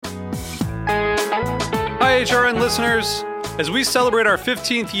HRN listeners. As we celebrate our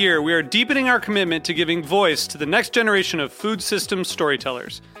 15th year, we are deepening our commitment to giving voice to the next generation of food systems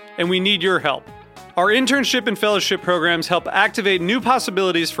storytellers, and we need your help. Our internship and fellowship programs help activate new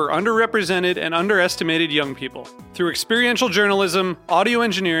possibilities for underrepresented and underestimated young people through experiential journalism, audio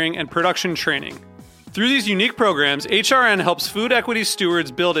engineering, and production training. Through these unique programs, HRN helps food equity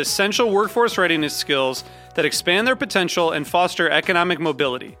stewards build essential workforce readiness skills that expand their potential and foster economic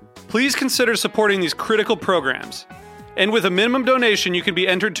mobility. Please consider supporting these critical programs. And with a minimum donation, you can be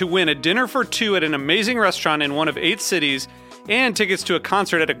entered to win a dinner for two at an amazing restaurant in one of 8 cities and tickets to a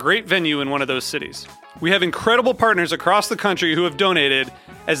concert at a great venue in one of those cities. We have incredible partners across the country who have donated,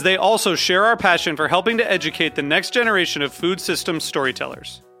 as they also share our passion for helping to educate the next generation of food systems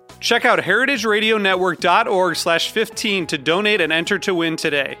storytellers. Check out heritageradionetwork.org/15 to donate and enter to win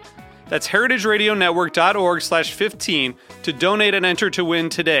today. That's heritageradionetwork.org/15 to donate and enter to win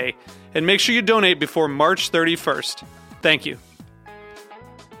today. And make sure you donate before March 31st. Thank you.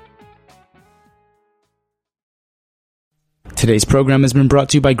 Today's program has been brought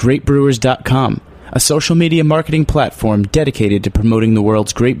to you by GreatBrewers.com, a social media marketing platform dedicated to promoting the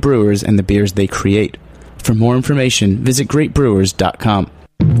world's great brewers and the beers they create. For more information, visit GreatBrewers.com.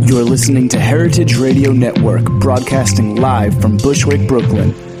 You're listening to Heritage Radio Network, broadcasting live from Bushwick,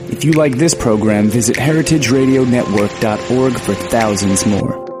 Brooklyn. If you like this program, visit heritageradionetwork.org for thousands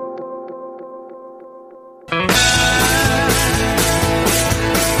more.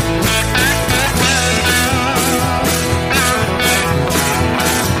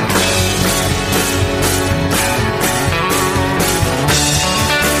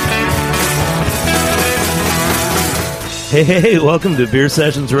 Hey, welcome to Beer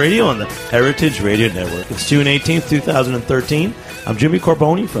Sessions Radio on the Heritage Radio Network. It's June 18th, 2013. I'm Jimmy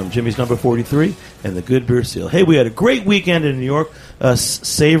Carboni from Jimmy's Number 43 and the Good Beer Seal. Hey, we had a great weekend in New York.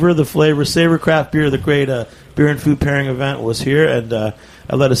 Savor the Flavor, Savor Craft Beer, the great beer and food pairing event was here, and I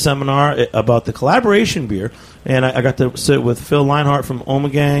led a seminar about the collaboration beer, and I got to sit with Phil Leinhart from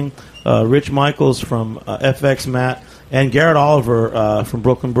Omegang, Rich Michaels from FX Matt, and Garrett Oliver from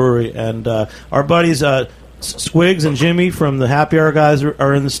Brooklyn Brewery, and our buddies Squigs and Jimmy from the Happy Hour guys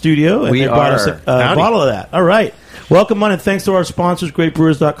are in the studio, and they brought us a bottle of that. All right. Welcome on, and thanks to our sponsors,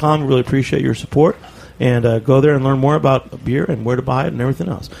 GreatBrewers.com. We really appreciate your support. And go there and learn more about beer and where to buy it and everything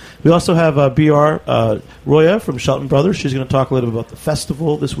else. We also have BR Roya from Shelton Brothers. She's going to talk a little bit about the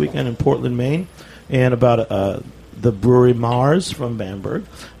festival this weekend in Portland, Maine, and about the brewery Mars from Bamberg.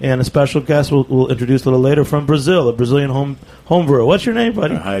 And a special guest we'll introduce a little later from Brazil, a Brazilian home brewer. What's your name,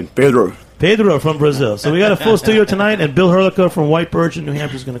 buddy? Hi, Pedro. Pedro from Brazil. So we got a full studio tonight, and Bill Herlica from White Birch in New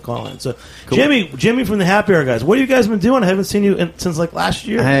Hampshire is going to call in. So cool. Jimmy from the Happy Hour guys, what have you guys been doing? I haven't seen you since like last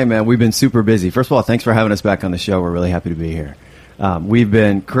year. Hey, man, we've been super busy. First of all, thanks for having us back on the show. We're really happy to be here. We've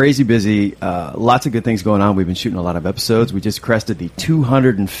been crazy busy. Lots of good things going on. We've been shooting a lot of episodes. We just crested the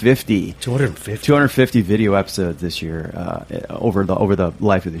 250 video episodes this year over the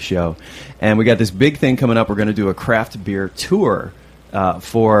life of the show. And we got this big thing coming up. We're going to do a craft beer tour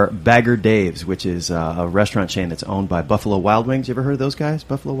for Bagger Dave's, which is a restaurant chain that's owned by Buffalo Wild Wings. You ever heard of those guys?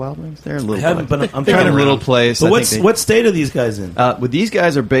 Buffalo Wild Wings? They're a little place. But I'm trying to little place. But what state are these guys in? These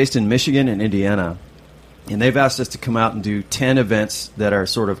guys are based in Michigan and Indiana. And they've asked us to come out and do 10 events that are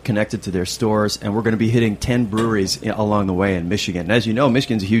sort of connected to their stores, and we're going to be hitting 10 breweries along the way in Michigan. And as you know,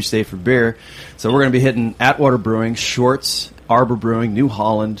 Michigan's a huge state for beer, so we're going to be hitting Atwater Brewing, Shorts, Arbor Brewing, New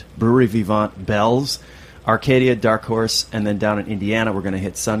Holland, Brewery Vivant, Bell's, Arcadia, Dark Horse, and then down in Indiana, we're going to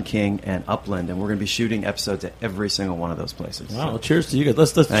hit Sun King and Upland, and we're going to be shooting episodes at every single one of those places. Wow, well, cheers to you guys.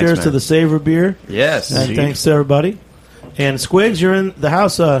 Let's cheers to the Savor beer. Yes. And thanks to everybody. And Squigs, you're in the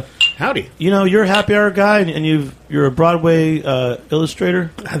house. Howdy. You know, you're a Happy Hour guy, and you're a Broadway illustrator.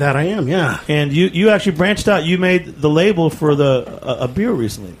 That I am, yeah. And you actually branched out. You made the label for a beer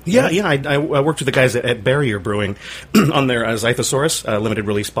recently. Yeah, right? Yeah. I worked with the guys at Barrier Brewing on their Zythosaurus, limited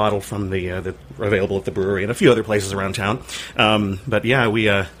release bottle from the available at the brewery and a few other places around town. But yeah, we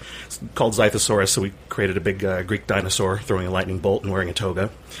called Zythosaurus, so we created a big Greek dinosaur throwing a lightning bolt and wearing a toga.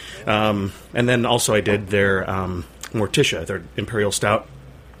 And then also I did their Morticia, their Imperial Stout,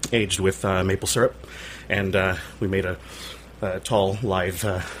 aged with maple syrup, and we made a tall, live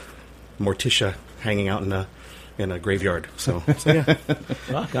Morticia hanging out in a graveyard. So yeah.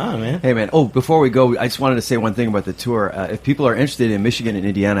 Rock on, man. Hey, man. Oh, before we go, I just wanted to say one thing about the tour. If people are interested in Michigan and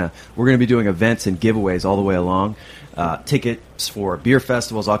Indiana, we're going to be doing events and giveaways all the way along. Tickets for beer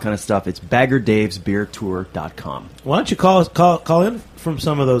festivals, all kind of stuff. It's BaggerDavesBeerTour.com. Why don't you call in from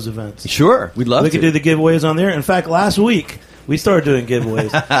some of those events? Sure, we'd love to. We could do the giveaways on there. In fact, last week we started doing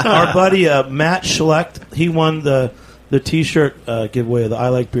giveaways. Our buddy Matt Schlecht, he won the T-shirt giveaway, the I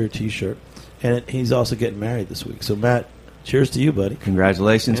Like Beer T-shirt. and he's also getting married this week. So, Matt, cheers to you, buddy.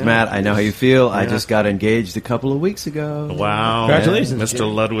 Congratulations, Matt. I know how you feel. I just got engaged a couple of weeks ago. Wow. Congratulations, Mr.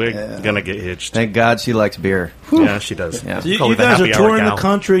 Jim. Ludwig. Gonna get hitched. Thank God she likes beer. Yeah, she does. Yeah. So you Probably the guys are happy hour touring the gal.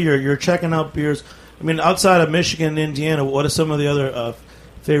 country. You're checking out beers. I mean, outside of Michigan and Indiana, what are some of the other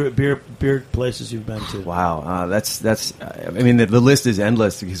favorite beer places you've been to? Wow, that's. I mean, the list is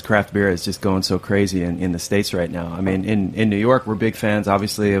endless because craft beer is just going so crazy in the States right now. I mean, in New York, we're big fans,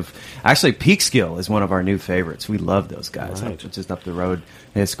 obviously, of actually Peekskill is one of our new favorites. We love those guys. Right. Just up the road.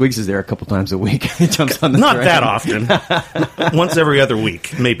 Yeah, Squeaks is there a couple times a week. He jumps on the Not train. that often. Once every other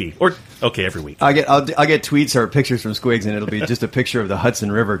week, maybe. Or, okay, every week. I'll get tweets or pictures from Squigs, and it'll be just a picture of the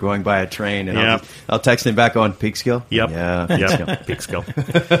Hudson River going by a train, and Yeah. I'll text him back on Peekskill. Yep. Yeah. Yep.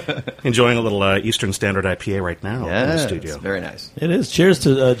 Peekskill. Enjoying a little Eastern Standard IPA right now in Yeah, the studio. it's very nice. It is. Cheers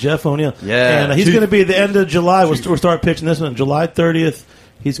to Jeff O'Neill. Yeah. And he's going to be at the end of July. We'll start pitching this one. July 30th,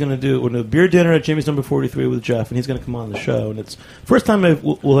 he's going to do a beer dinner at Jimmy's number 43 with Jeff, and he's going to come on the show. And it's first time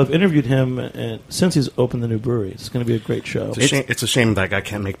we'll have interviewed him since he's opened the new brewery. It's going to be a great show. It's a shame that guy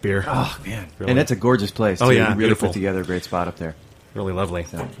can't make beer. Oh, man. Really? And it's a gorgeous place, Oh, too. yeah, He really beautiful. put together a great spot up there. Really lovely.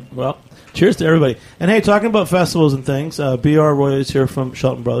 Well, cheers to everybody. And hey, talking about festivals and things, B.R. Roy is here from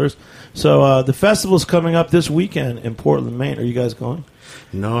Shelton Brothers. So the festival's coming up this weekend in Portland, Maine. Are you guys going?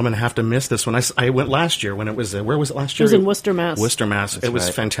 No, I'm going to have to miss this one. I went last year when it was. Where was it last year? It was in Worcester, Mass. Worcester, Mass. It was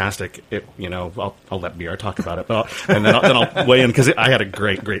right. fantastic. I'll let BR talk about it, and then I'll weigh in because I had a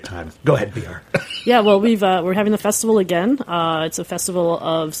great time. Go ahead, BR. Yeah, well, we're having the festival again. It's a festival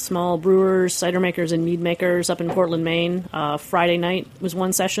of small brewers, cider makers, and mead makers up in Portland, Maine. Friday night was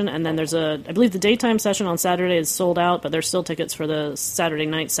one session, and then there's I believe the daytime session on Saturday is sold out, but there's still tickets for the Saturday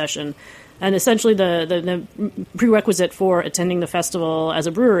night session. And essentially the prerequisite for attending the festival as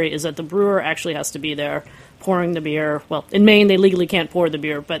a brewery is that the brewer actually has to be there pouring the beer. Well, in Maine, they legally can't pour the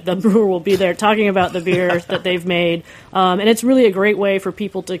beer, but the brewer will be there talking about the beer that they've made. And it's really a great way for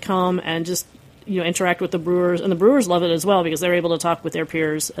people to come and just interact with the brewers, and the brewers love it as well because they're able to talk with their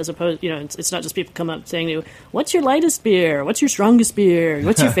peers as opposed, it's not just people come up saying to you, what's your lightest beer? What's your strongest beer?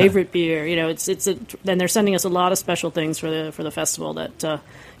 What's your favorite beer? Then they're sending us a lot of special things for the festival that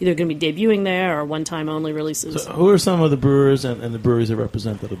either going to be debuting there or one-time only releases. So who are some of the brewers and the breweries that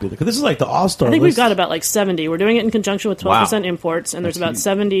represent that'll be there? Because this is like the all-star I think list. we've got about 70. We're doing it in conjunction with 12% imports, and there's That's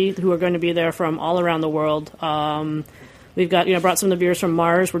about huge. 70 who are going to be there from all around the world. We've got brought some of the beers from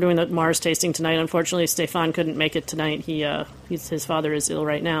Mars. We're doing the Mars tasting tonight. Unfortunately, Stefan couldn't make it tonight. His father is ill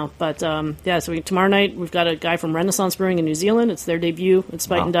right now. But so tomorrow night we've got a guy from Renaissance Brewing in New Zealand. It's their debut at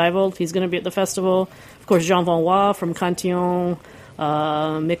Spite and Diebold. He's going to be at the festival. Of course, Jean Vanois from Cantillon,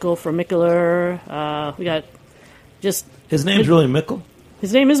 Mikkel from Mikkeler. We got just His name's really Mikkel.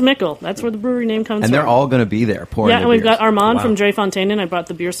 his name is Mikkel. That's where the brewery name comes And from. they're all going to be there pouring Yeah, their and we've beers. got Armand Wow. from Dre Fontaine. I brought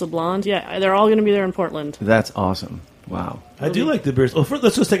the Beer Blonde. Yeah, they're all going to be there in Portland. That's awesome. Wow. I do like the beers. Well, first,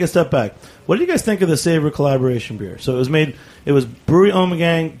 let's just take a step back. What do you guys think of the Savor collaboration beer? So it was Brewery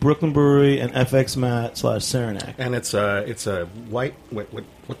Ommegang, Brooklyn Brewery, and FX Matt / Saranac. And it's a white.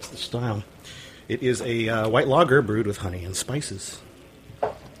 What's the style? It is a white lager brewed with honey and spices. I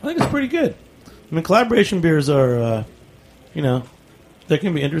think it's pretty good. I mean, collaboration beers are, they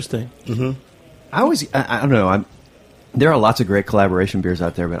can be interesting. I don't know. There are lots of great collaboration beers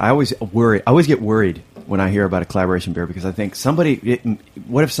out there, but I always get worried when I hear about a collaboration beer because I think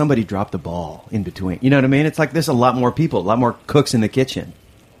what if somebody dropped the ball in between? You know what I mean? It's like there's a lot more people, a lot more cooks in the kitchen,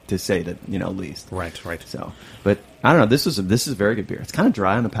 to say the least. Right. So, but I don't know. This is a very good beer. It's kind of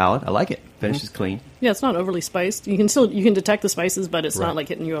dry on the palate. I like it. Finishes clean. Yeah, it's not overly spiced. You can detect the spices, but it's not like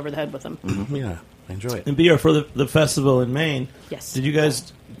hitting you over the head with them. Yeah, I enjoy it. And beer for the festival in Maine. Yes. Did you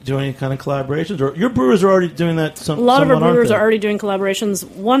guys do any kind of collaborations, or your brewers are already doing that? A lot of our brewers are already doing collaborations.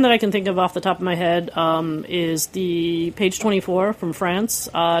 One that I can think of off the top of my head is the Page 24 from France.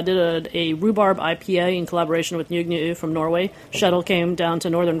 Did a rhubarb IPA in collaboration with Njug Njø from Norway. Shuttle came down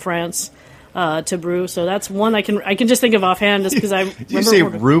to northern France to brew. So that's one I can just think of offhand just because I remember. Did you say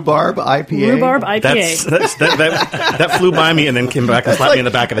rhubarb IPA? Rhubarb IPA. That flew by me and then came back and slapped me in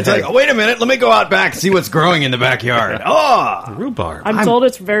the back of the It's head. like, wait a minute, let me go out back and see what's growing in the backyard. Oh, Rhubarb. I'm told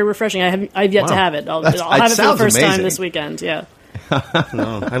it's very refreshing. I've yet to have it. I'll have it for the sounds first time amazing. this weekend. Yeah.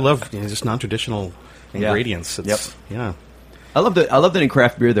 No, I love just non-traditional ingredients. It's, yeah. I love that in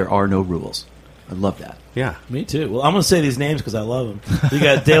craft beer there are no rules. I love that. Yeah. Me too. Well, I'm going to say these names because I love them. You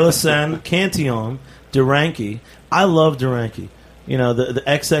got De La Seine, Cantillon, Duranky. I love Duranky. The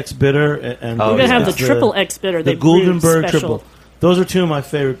XX bitter and We're going to have the triple X bitter. the They brewed Guldenberg special. triple. Those are two of my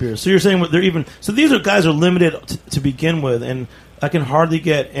favorite beers. So you're saying these guys are limited to begin with, and I can hardly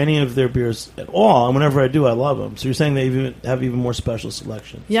get any of their beers at all, and whenever I do, I love them. So you're saying they have even more special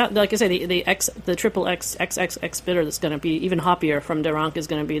selections? Yeah, like I say, the triple XXX bitter that's going to be even hoppier from De Rank is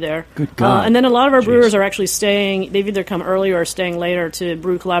going to be there. Good God. And then a lot of our brewers are actually staying. They've either come early or are staying later to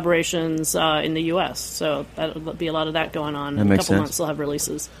brew collaborations in the U.S. So that'll be a lot of that going on. That in a makes couple sense. months, they'll have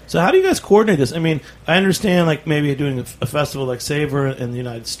releases. So how do you guys coordinate this? I mean, I understand like maybe doing a festival like Savor in the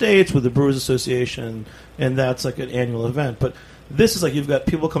United States with the Brewers Association, and that's like an annual event. But this is like you've got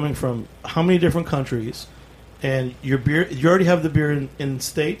people coming from how many different countries, and your beer. You already have the beer in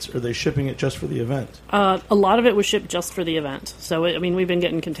States, or are they shipping it just for the event? A lot of it was shipped just for the event. So, we've been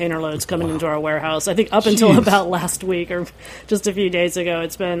getting container loads coming into our warehouse. I think up until about last week or just a few days ago.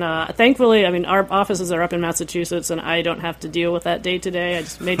 It's been, thankfully, our offices are up in Massachusetts, and I don't have to deal with that day to day. I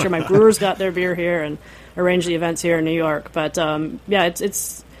just made sure my brewers got their beer here and arranged the events here in New York. But,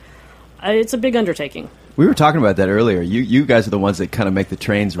 it's a big undertaking. We were talking about that earlier. You guys are the ones that kind of make the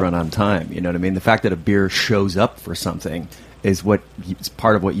trains run on time. You know what I mean? The fact that a beer shows up for something is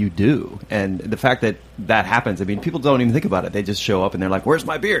part of what you do. And the fact that happens, I mean, people don't even think about it. They just show up and they're like, where's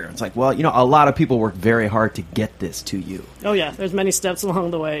my beer? It's like, well, a lot of people work very hard to get this to you. Oh, yeah. There's many steps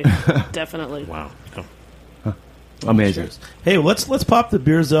along the way. Definitely. Wow. Oh. Amazing. Hey, let's pop the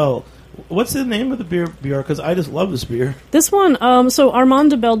Beerzell. What's the name of the beer? Because I just love this beer. This one, so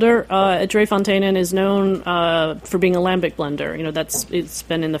Armand de Belder at Dre Fontainen is known for being a lambic blender. It's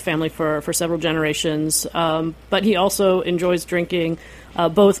been in the family for several generations. But he also enjoys drinking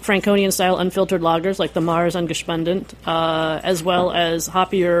both Franconian-style unfiltered lagers, like the Mars Ungespundent, as well as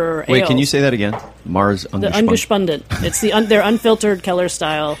hoppier Wait, ales. can you say that again? Mars Ungespundent. The Ungespundent. It's their unfiltered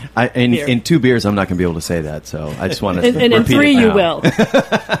Keller-style beer. In 2 beers, I'm not going to be able to say that, so I just want to and in 3 you will.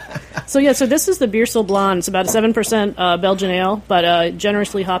 So So this is the Beersel Blonde. It's about a 7% Belgian ale, but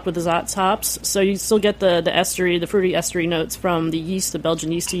generously hopped with the Zatz hops. So you still get the estery, the fruity estery notes from the yeast, the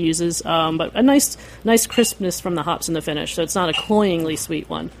Belgian yeast he uses, but a nice crispness from the hops in the finish. So it's not a cloyingly sweet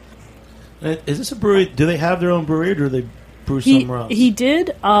one. Is this a brewery? Do they have their own brewery, or do they brew somewhere else? He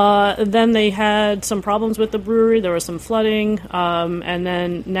did. Then they had some problems with the brewery. There was some flooding, and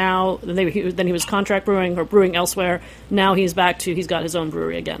then he was contract brewing or brewing elsewhere. Now he's got his own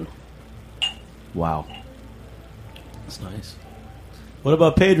brewery again. Wow. That's nice. What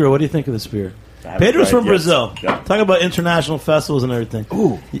about Pedro? What do you think of this beer? tried Pedro's from yet. Brazil. Yeah. Talk about international festivals and everything.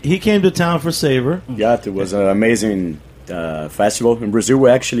 Ooh. He came to town for Savor. Yeah, it was an amazing festival. In Brazil,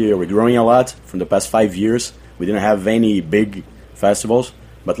 we're growing a lot. From the past 5 years, we didn't have any big festivals,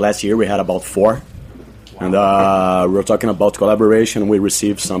 but last year we had about 4. And we were talking about collaboration. We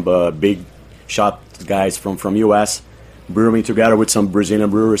received some big shot guys from U.S. brewing together with some Brazilian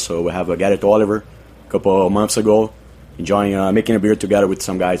brewers. So we have Garrett Oliver a couple of months ago, enjoying making a beer together with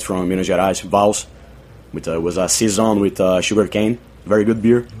some guys from Minas Gerais, Vals. It was a saison with sugarcane. Very good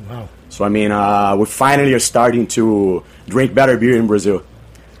beer. Wow. So, we finally are starting to drink better beer in Brazil.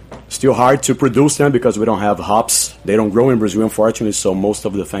 Still hard to produce them because we don't have hops. They don't grow in Brazil, unfortunately, so most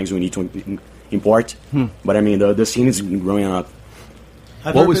of the things we need to import. But, the scene is growing up.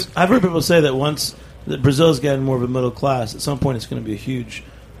 I've heard people say that once that Brazil's getting more of a middle class, at some point it's going to be a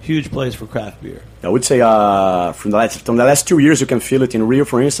huge place for craft beer. I would say from the last 2 years, you can feel it. In Rio,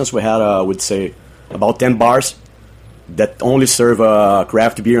 for instance, we had, I would say, about 10 bars that only serve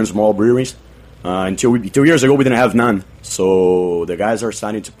craft beer in small breweries. Until 2 years ago, we didn't have none. So the guys are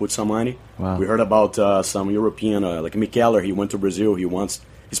starting to put some money. Wow. We heard about some European, like Mikeller. He went to Brazil.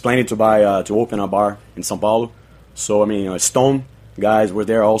 He's planning to open a bar in São Paulo. So, Stone guys were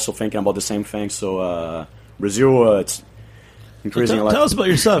there also thinking about the same thing. So Brazil, it's increasing a lot. Tell us about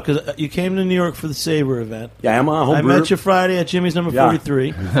yourself, because you came to New York for the Savor event. Yeah, I'm a home I brewer. met you Friday at Jimmy's number 43.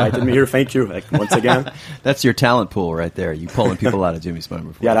 Invited me here. Thank you. Once again. That's your talent pool right there. You pulling people out of Jimmy's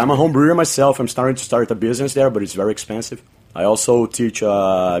number 43. Yeah, I'm a home brewer myself. I'm starting to start a business there, but it's very expensive. I also teach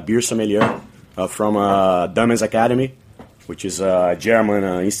beer sommelier from Dammens Academy, which is a German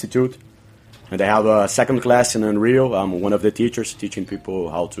institute. And I have a second class in Unreal. I'm one of the teachers teaching people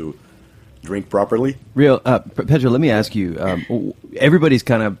how to drink properly. Pedro, let me ask you, everybody's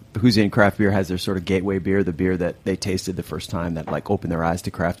kind of, who's in craft beer has their sort of gateway beer, the beer that they tasted the first time that like opened their eyes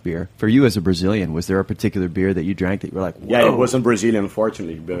to craft beer. For you as a Brazilian, was there a particular beer that you drank that you were like, whoa? Yeah, it wasn't Brazilian,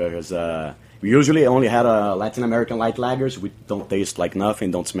 unfortunately, because we usually only had Latin American light lagers. We don't taste like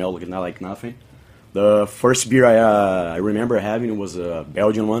nothing, don't smell like nothing. The first beer I remember having was a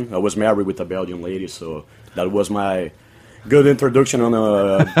Belgian one. I was married with a Belgian lady, so that was my good introduction on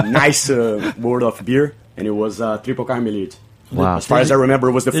a nice world of beer, and it was Triple Carmelite. Wow. As far as I remember,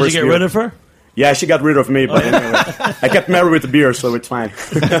 it was the Did first you get beer. rid of her? Yeah, she got rid of me, but anyway, I kept married with beer, so it's fine.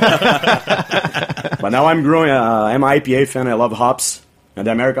 But now I'm growing. I'm an IPA fan. I love hops, and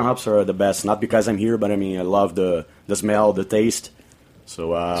the American hops are the best. Not because I'm here, but I mean I love the smell, the taste.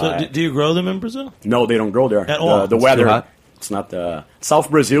 So do you grow them in Brazil? No, they don't grow there At all? The It's weather. too hot? It's not South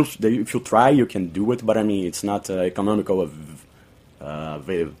Brazil. If you try, you can do it, but I mean it's not economical,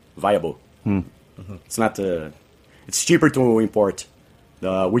 viable. It's not. It's cheaper to import.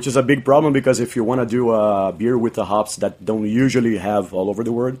 Which is a big problem because if you want to do beer with the hops that don't usually have all over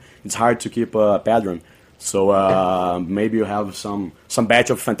the world, it's hard to keep a pattern. So maybe you have some batch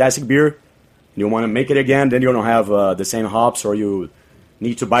of fantastic beer, you want to make it again, then you don't have the same hops, or you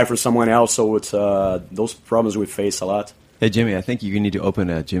need to buy for someone else. So it's those problems we face a lot. Hey, Jimmy, I think you need to open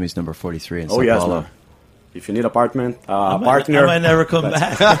a Jimmy's number 43 in Sao Yes, Paulo. man. If you need apartment, I partner, might never come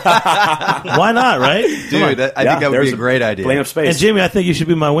back. Why not, right? Dude, I think that would be a great idea. Plenty of space. And Jimmy, I think you should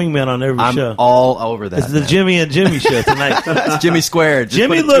be my wingman on every I'm show. all over that. It's the man. Jimmy and Jimmy show tonight. It's Jimmy Squared. Just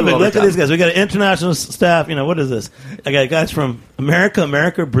Jimmy put a 2 Ludwig, over look at top. these guys. We got an international staff. You know, what is this? I got guys from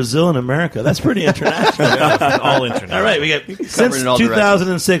America, Brazil, and America. That's pretty international. All internet. All right, we got since in all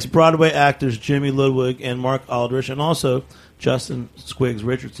 2006 Broadway actors Jimmy Ludwig and Mark Aldrich, and also Justin Squiggs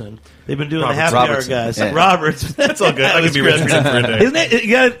Richardson. They've been doing the happy hour Robertson. guys. Yeah. Roberts. That's all good. I can be Richardson for a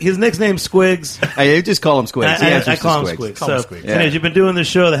day. His nickname's Squiggs. Hey, you just call him Squigs. He answers I to call him Squigs. Squiggs. Call him So, Squiggs. anyways, you've been doing this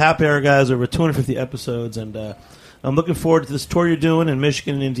show, the Happy Hour guys, over 250 episodes, and I'm looking forward to this tour you're doing in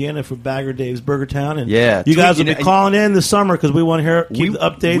Michigan and Indiana for Bagger Dave's Burger Town. And Yeah. you guys will Tweet- be calling in this summer because we want to hear keep the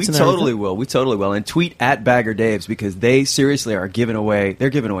updates. We and totally everything. will. We totally will. And tweet at Bagger Daves because they seriously are giving away.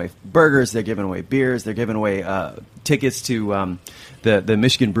 They're giving away burgers. They're giving away beers. They're giving away tickets to the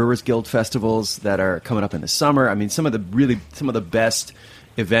Michigan Brewers Guild festivals that are coming up in the summer. I mean, some of the best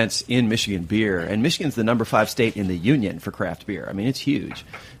events in Michigan beer. And Michigan's the number 5 state in the union for craft beer. I mean, it's huge.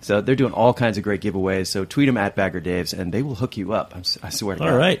 So they're doing all kinds of great giveaways. So tweet them at Bagger Daves, and they will hook you up. I swear to God.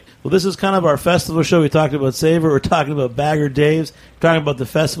 All right. Well, this is kind of our festival show. We talked about Savor. We're talking about Bagger Dave's. We're talking about the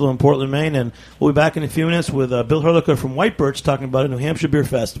festival in Portland, Maine. And we'll be back in a few minutes with Bill Herlicker from White Birch talking about a New Hampshire Beer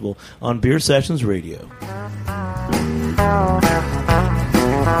Festival on Beer Sessions Radio.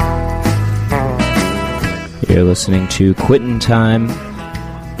 You're listening to Quittin' Time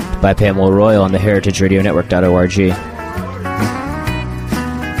by Pamela Royal on the heritageradionetwork.org.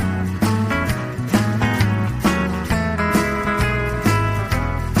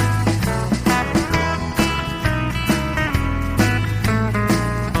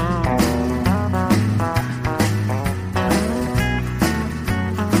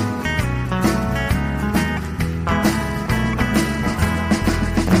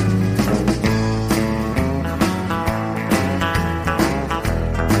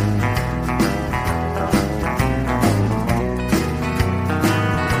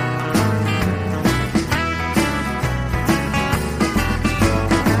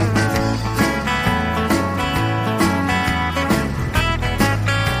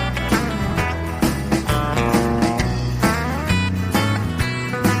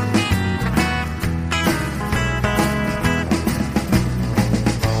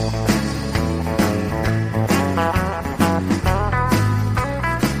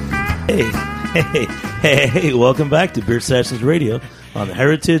 Hey, welcome back to Beer Sessions Radio on the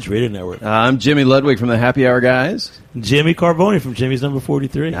Heritage Radio Network. I'm Jimmy Ludwig from the Happy Hour guys. Jimmy Carboni from Jimmy's number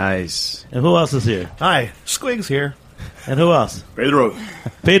 43. Nice. And who else is here? Hi, Squigs here. And who else? Pedro.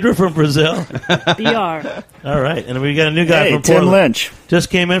 Pedro from Brazil. BR. All right. And we got a new guy Hey, from Tim Portland. Lynch. Just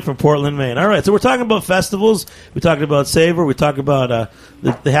came in from Portland, Maine. All right. So we're talking about festivals. We talked about Savor. We talked about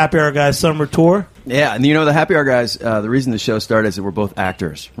the Happy Hour Guys Summer Tour. Yeah, and the Happy Hour guys, the reason the show started is that we're both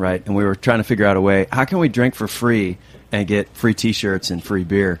actors, right? And we were trying to figure out a way, how can we drink for free and get free T-shirts and free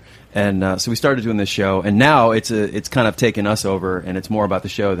beer? And so we started doing this show, and now it's kind of taken us over, and it's more about the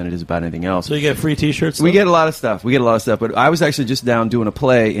show than it is about anything else. So you get free T-shirts? We though? get a lot of stuff. But I was actually just down doing a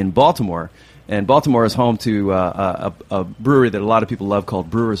play in Baltimore, and Baltimore is home to a brewery that a lot of people love called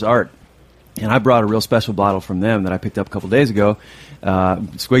Brewer's Art. And I brought a real special bottle from them that I picked up a couple days ago.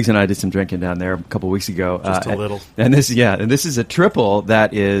 Squigs and I did some drinking down there a couple weeks ago. Just a little. And this is a triple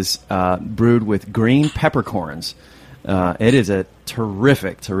that is brewed with green peppercorns. It is a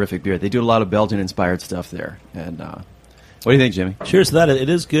terrific beer. They do a lot of Belgian-inspired stuff there. And what do you think, Jimmy? Cheers to that. It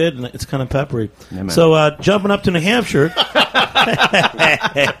is good, and it's kind of peppery. Yeah, man. So jumping up to New Hampshire.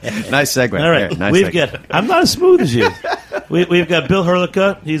 Nice segue. All right, There, nice we've segue. got. I'm not as smooth as you. We've got Bill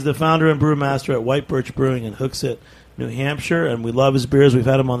Herlicker. He's the founder and brewmaster at White Birch Brewing in Hooksett, New Hampshire, and we love his beers. We've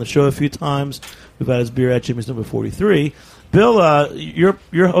had him on the show a few times. We've had his beer at Jimmy's number 43. Bill,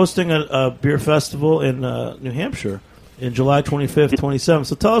 you're hosting a beer festival in New Hampshire in July 25th, 27th.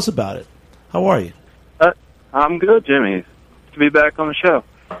 So tell us about it. How are you? I'm good, Jimmy. To be back on the show.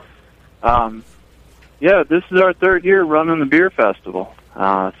 This is our third year running the beer festival,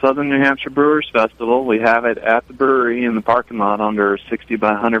 Southern New Hampshire Brewers Festival. We have it at the brewery in the parking lot under a 60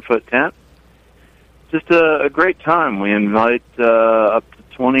 by 100 foot tent. Just a great time. We invite up to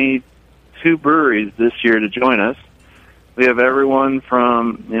 22 breweries this year to join us. We have everyone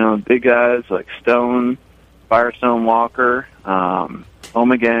from big guys like Stone, Firestone Walker,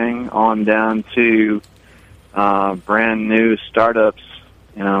 Omegang, on down to brand new startups,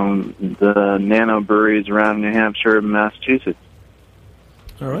 the nano breweries around New Hampshire and Massachusetts.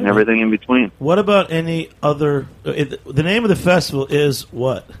 All right. And everything in between. What about any other... the name of the festival is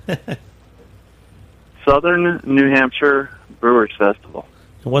what? Southern New Hampshire Brewers Festival.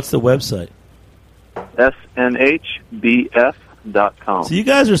 And what's the website? snhbf.com. So you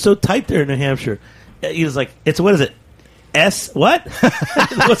guys are so tight there in New Hampshire. He's like, what is it? What?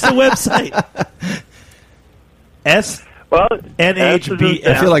 What's the website? NHBF.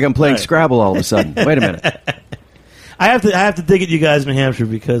 I feel like I'm playing Scrabble all of a sudden. Wait a minute. I have to dig at you guys in New Hampshire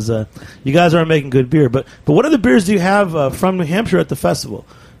because you guys aren't making good beer. But what other beers do you have from New Hampshire at the festival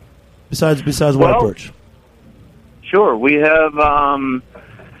besides White Birch? Sure, we have.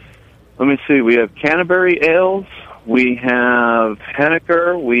 Let me see. We have Canterbury ales. We have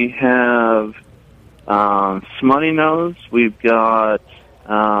Henniker. We have Smutty Nose. We've got.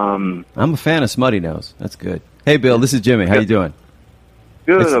 I'm a fan of Smutty Nose. That's good. Hey, Bill. This is Jimmy. How you doing?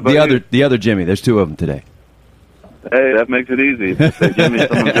 Good. It's the other Jimmy. There's two of them today. Hey, that makes it easy. Say Jimmy,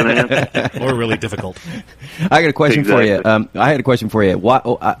 someone's going to answer. Or really difficult. I got a question for you. I had a question for you.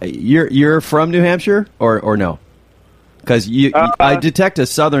 You're from New Hampshire or no? Because I detect a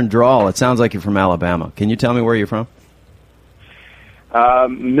southern drawl. It sounds like you're from Alabama. Can you tell me where you're from?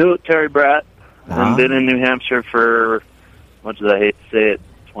 Military brat. I've been in New Hampshire for, much as I hate to say it,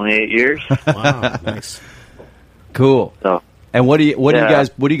 28 years. Wow, nice. Cool. So, and what are you guys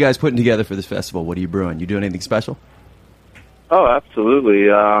putting together for this festival? What are you brewing? You doing anything special? Oh, absolutely.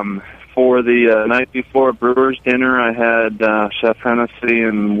 For the night before Brewers dinner, I had Chef Hennessy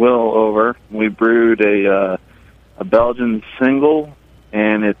and Will over. We brewed a Belgian single,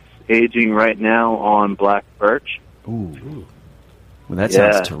 and it's aging right now on black birch. Ooh. Well, that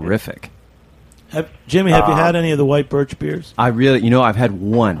sounds terrific. Jimmy, have you had any of the White Birch beers? I really, I've had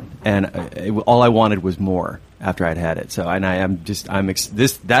one, and all I wanted was more after I'd had it. So,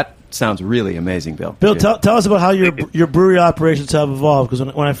 that sounds really amazing, Bill. Bill, tell us about how your brewery operations have evolved.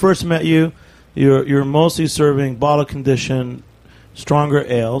 Because when I first met you, you're mostly serving bottle condition, stronger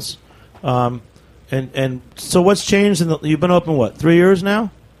ales. And so what's changed? You've been open, 3 years now?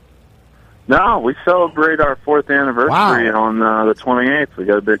 No, we celebrate our 4th anniversary on the 28th. We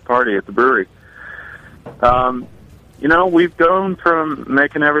got a big party at the brewery. We've gone from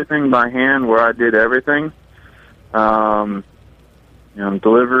making everything by hand, where I did everything.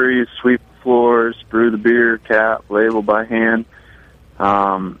 Deliveries, sweep floors, brew the beer, cap, label by hand.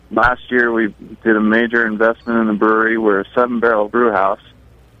 Last year we did a major investment in the brewery. We're a 7-barrel brew house.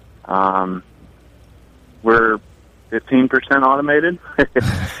 We're 15% automated.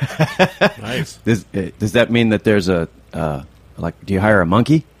 Nice. Does that mean that there's do you hire a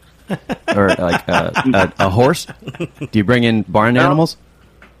monkey? Or a horse? Do you bring in barn animals?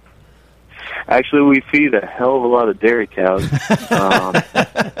 Actually, we feed a hell of a lot of dairy cows.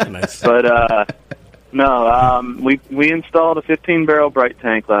 Nice. But we installed a 15-barrel bright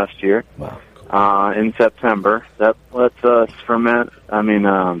tank last year. Wow. In September. That lets us ferment.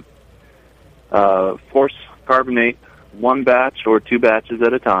 Force carbonate one batch or 2 batches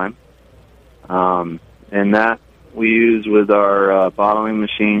at a time, and that we use with our bottling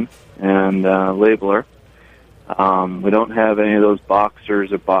machine and labeler. We don't have any of those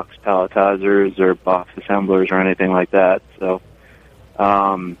boxers or box palletizers or box assemblers or anything like that. So,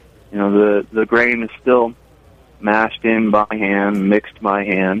 the grain is still mashed in by hand, mixed by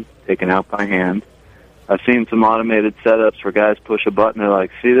hand, taken out by hand. I've seen some automated setups where guys push a button, they're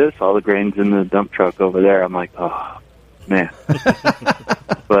like, see this? All the grain's in the dump truck over there. I'm like, oh, man.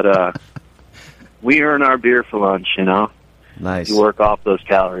 But we earn our beer for lunch, Nice. You work off those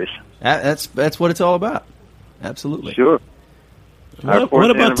calories. That's what it's all about. Absolutely. Sure.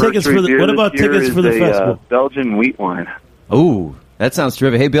 What about tickets for the festival? Belgian wheat wine. Ooh, that sounds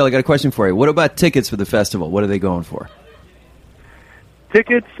terrific. Hey, Bill, I got a question for you. What about tickets for the festival? What are they going for?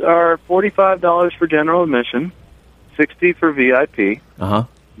 Tickets are $45 for general admission, $60 for VIP. Uh-huh.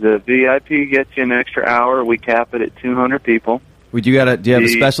 The VIP gets you an extra hour. We cap it at 200 people. Do you have a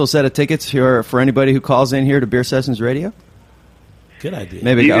special set of tickets here for anybody who calls in here to Beer Sessions Radio? Good idea.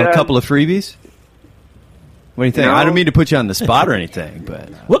 Maybe a couple of freebies? What do you think? I don't mean to put you on the spot or anything, but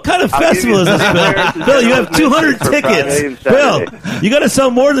what kind of festival is this, Bill? Bill, you have 200 tickets. Bill, you got to sell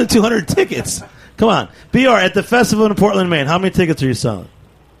more than 200 tickets. Come on, BR at the festival in Portland, Maine. How many tickets are you selling?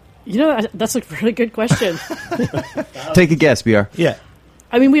 You know, that's a really good question. Take a guess, BR. Yeah.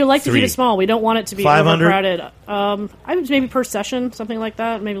 I mean, we would like to 3. keep it small. We don't want it to be 500? overcrowded. I would maybe per session, something like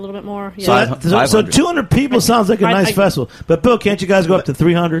that, maybe a little bit more. Yeah. So 200 people sounds like a nice festival. But, Bill, can't you guys go up to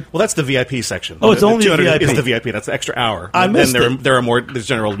 300? Well, that's the VIP section. Oh, it's only the VIP. It's the VIP. That's the extra hour. I missed it. There are more. There's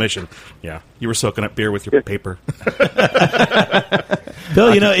general admission. Yeah. You were soaking up beer with your paper.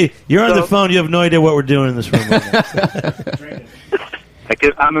 Bill, you know, you're on the phone. You have no idea what we're doing in this room right now.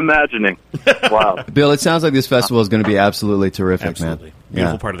 I'm imagining. Wow. Bill, it sounds like this festival is going to be absolutely terrific, Absolutely. man.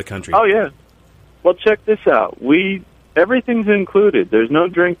 Beautiful part of the country. Oh, yeah. Well, check this out. Everything's included. There's no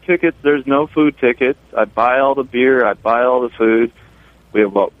drink tickets. There's no food tickets. I buy all the beer. I buy all the food. We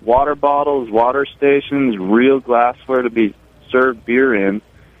have water bottles, water stations, real glassware to be served beer in.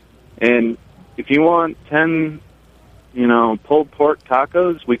 And if you want 10, pulled pork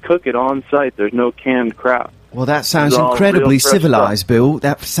tacos, we cook it on site. There's no canned crap. Well, that sounds It's all incredibly real fresh civilized, stuff. Bill.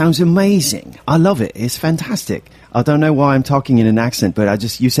 That sounds amazing. I love it. It's fantastic. I don't know why I'm talking in an accent,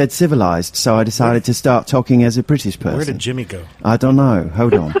 but you said civilized, so I decided to start talking as a British person. Where did Jimmy go? I don't know.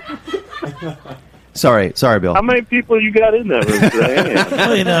 Hold on. Sorry, Bill. How many people you got in that room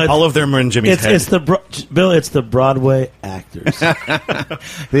today? Well, all of them are in Jimmy's head. Bill, it's the Broadway actors.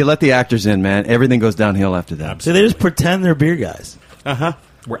 They let the actors in, man. Everything goes downhill after that. So they just pretend they're beer guys.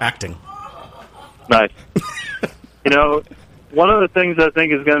 We're acting. Nice. One of the things I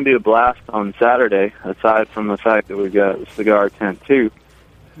think is going to be a blast on Saturday, aside from the fact that we've got a cigar tent, too,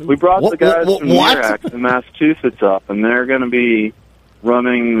 we brought the guys from Mirac in Massachusetts up, and they're going to be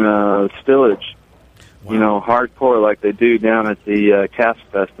running stillage, hardcore like they do down at the Cask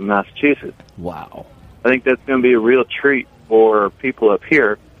Fest in Massachusetts. Wow. I think that's going to be a real treat for people up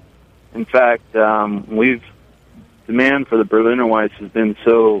here. In fact, demand for the Berliner Weiss has been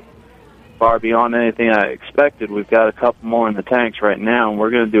so far beyond anything I expected. We've got a couple more in the tanks right now, and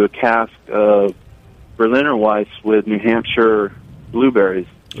we're going to do a cask of Berliner Weiss with New Hampshire blueberries.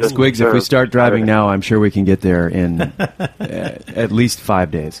 Squigs, if we start driving now, I'm sure we can get there in at least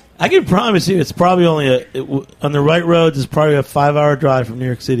 5 days. I can promise you, it's probably only on the right roads. It's probably a 5-hour drive from New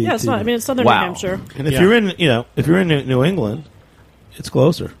York City. Yeah, it's not. I mean, it's southern New Hampshire. And if you're in New England, it's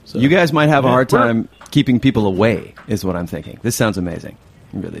closer. So. You guys might have a hard time keeping people away, is what I'm thinking. This sounds amazing.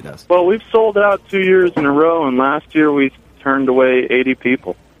 It really does. Well, we've sold out 2 years in a row, and last year we turned away 80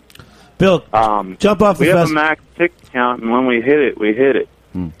 people. Bill, jump off the We have festival. a max ticket count, and when we hit it, we hit it.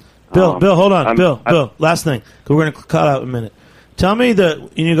 Bill, hold on. Bill, last thing. 'Cause we're going to cut out in a minute. Tell me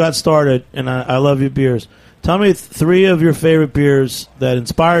that you got started, and I love your beers. Tell me 3 of your favorite beers that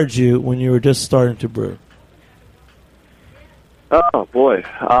inspired you when you were just starting to brew. Oh, boy.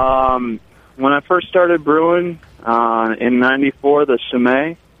 When I first started brewing in 94, the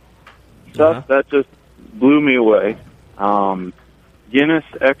Chimay stuff, that just blew me away. Guinness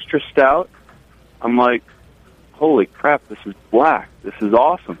Extra Stout, I'm like, holy crap, this is black. This is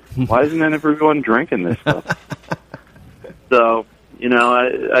awesome. Why isn't everyone drinking this stuff? So,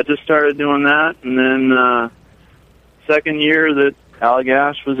 I just started doing that, and then second year that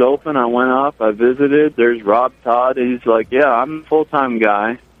Allagash was open, I went up, I visited. There's Rob Todd. He's like, yeah, I'm a full-time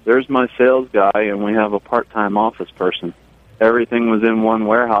guy. There's my sales guy, and we have a part-time office person. Everything was in one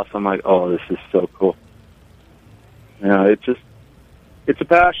warehouse. I'm like, oh, this is so cool. It's a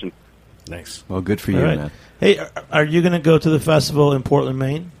passion. Nice. Well, good for you, All right. man. Hey, are you going to go to the festival in Portland,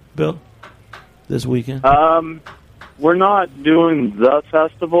 Maine, Bill, this weekend? We're not doing the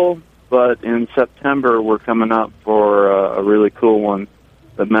festival, but in September we're coming up for a really cool one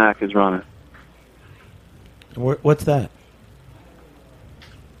that Mac is running. What's that?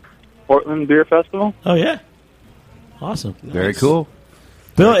 Portland Beer Festival? Oh, yeah. Awesome. Very cool.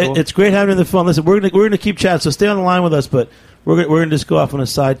 Bill, Very cool. it's great having you on the phone. Listen, we're gonna keep chatting, so stay on the line with us, but we're gonna just go off on a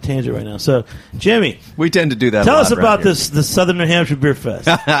side tangent right now. So, Jimmy, we tend to do that. Tell us around about here. the Southern New Hampshire Beer Fest.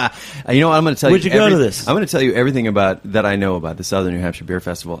 I'm going to tell you. Where'd you go to this? I'm going to tell you everything that I know about the Southern New Hampshire Beer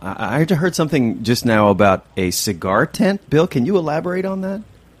Festival. I heard something just now about a cigar tent. Bill, can you elaborate on that?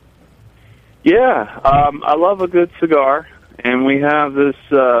 Yeah, I love a good cigar, and we have this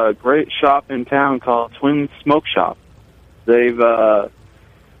great shop in town called Twin Smoke Shop. They've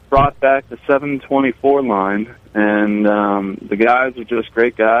brought back the 724 line, and the guys are just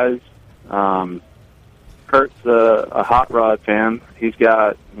great guys. Kurt's a hot rod fan. He's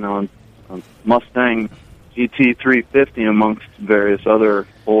got a Mustang GT350 amongst various other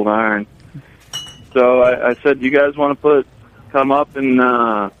old iron. So I said, you guys want to come up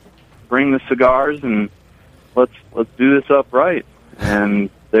and bring the cigars and let's do this up right. And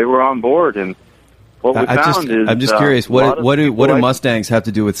they were on board. And what we found is... I'm just curious, what do like Mustangs have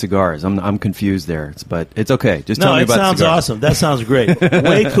to do with cigars? I'm confused there, but it's okay. Just tell me about sounds cigars. Awesome. That sounds great.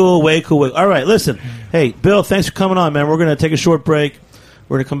 Way cool. All right, listen. Hey, Bill, thanks for coming on, man. We're going to take a short break.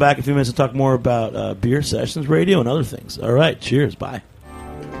 We're going to come back in a few minutes and talk more about Beer Sessions Radio and other things. All right, cheers. Bye.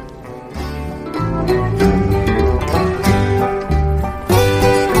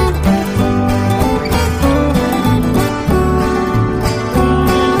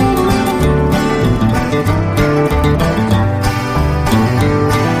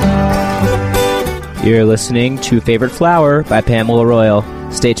 You're listening to Favorite Flower by Pamela Royal.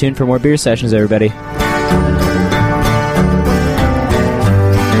 Stay tuned for more Beer Sessions, everybody.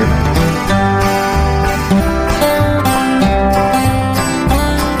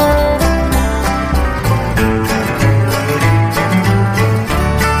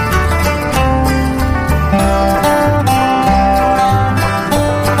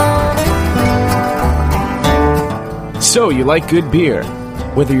 So, you like good beer?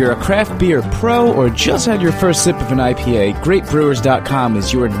 Whether you're a craft beer pro or just had your first sip of an IPA, GreatBrewers.com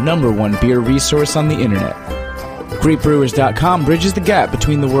is your #1 beer resource on the internet. GreatBrewers.com bridges the gap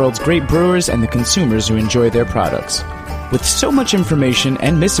between the world's great brewers and the consumers who enjoy their products. With so much information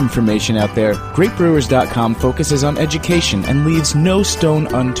and misinformation out there, GreatBrewers.com focuses on education and leaves no stone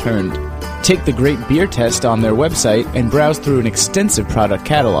unturned. Take the Great Beer Test on their website and browse through an extensive product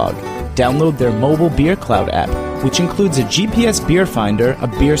catalog. Download their mobile Beer Cloud app, which includes a GPS beer finder, a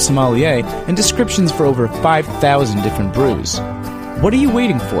beer sommelier, and descriptions for over 5,000 different brews. What are you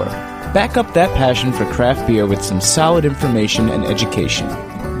waiting for? Back up that passion for craft beer with some solid information and education.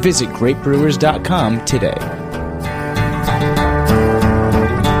 Visit GreatBrewers.com today.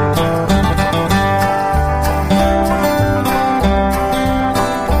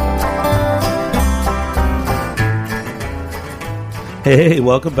 Hey,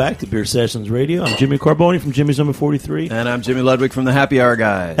 welcome back to Beer Sessions Radio. I'm Jimmy Carboni from Jimmy's Number 43. And I'm Jimmy Ludwig from the Happy Hour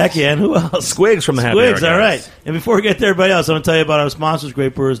Guys. Heck yeah, and who else? Squigs from the Happy Hour Squigs, Guys. all right. And before we get to everybody else, I want to tell you about our sponsors,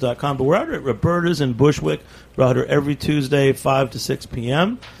 GreatBrewers.com. But we're out at Roberta's in Bushwick. We're out here every Tuesday, 5 to 6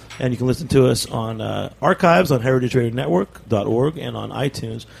 p.m. And you can listen to us on archives on heritageradionetwork.org and on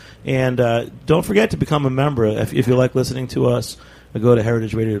iTunes. And don't forget to become a member. If you like listening to us, go to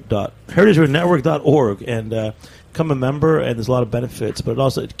heritageradionetwork.org and become a member, and there's a lot of benefits, but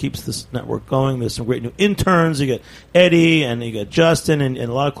it keeps this network going. There's some great new interns. You get Eddie, and you get Justin, and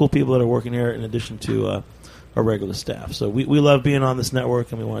a lot of cool people that are working here in addition to our regular staff. So we love being on this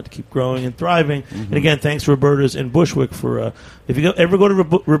network, and we want it to keep growing and thriving. Mm-hmm. And again, thanks to Roberta's in Bushwick for if you ever go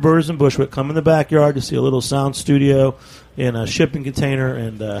to Roberta's in Bushwick, come in the backyard to see a little sound studio in a shipping container,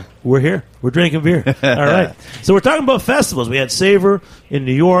 and we're here. We're drinking beer. All right. So we're talking about festivals. We had Savor in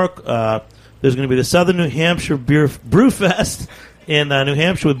New York. There's going to be the Southern New Hampshire Brew Fest in New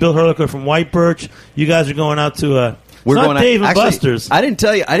Hampshire with Bill Herlicker from White Birch. You guys are going out to we're not going Dave and actually, Buster's. I didn't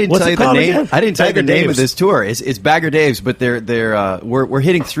tell you. I didn't What's tell you it the called name. again? I didn't tell you the Bagger name Dave's. of this tour. It's Bagger Dave's, but we're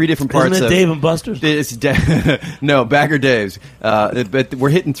hitting three different parts. Isn't it of Dave and Buster's? No, Bagger Dave's. But we're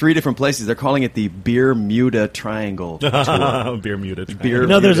hitting three different places. They're calling it the Bermuda Triangle tour. Bermuda Triangle. Beer-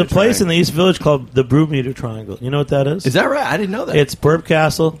 There's a Bermuda place in the Triangle. East Village called the Bermuda Triangle. You know what that is? Is that right? I didn't know that. It's Burp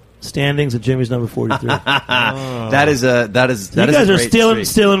Castle, Standings, and Jimmy's Number 43. That is You guys are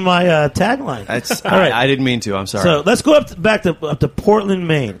stealing my tagline. All right. I didn't mean to. I'm sorry. So let's go back to Portland,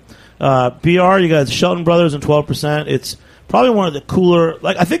 Maine. BR, you got Shelton Brothers and 12%. It's probably one of the cooler.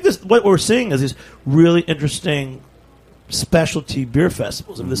 I think what we're seeing is these really interesting specialty beer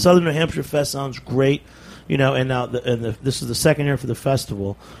festivals. I mean, the Southern New Hampshire Fest sounds great, and now this is the second year for the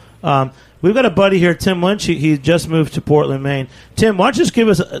festival. We've got a buddy here, Tim Lynch. He just moved to Portland, Maine. Tim, why don't you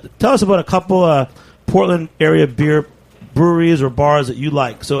just tell us about a couple Portland area beer breweries or bars that you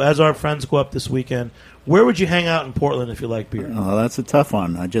like. So as our friends go up this weekend, where would you hang out in Portland if you like beer? Oh, that's a tough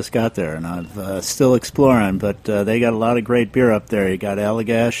one. I just got there, and I'm still exploring, but they got a lot of great beer up there. You got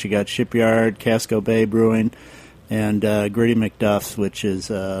Allagash, you got Shipyard, Casco Bay Brewing, and Gritty McDuff's, which is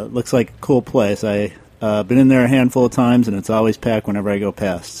looks like a cool place. I've been in there a handful of times, and it's always packed whenever I go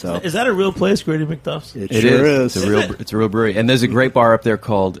past. So, is that a real place, Gritty McDuff's? It sure is. It's a real brewery, and there's a great bar up there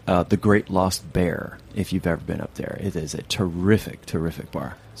called the Great Lost Bear. If you've ever been up there, it is a terrific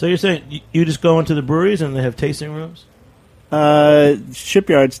bar. So you're saying you just go into the breweries and they have tasting rooms?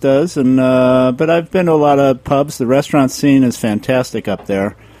 Shipyards does, and but I've been to a lot of pubs. The restaurant scene is fantastic up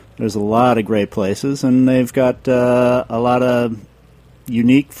there. There's a lot of great places, and they've got a lot of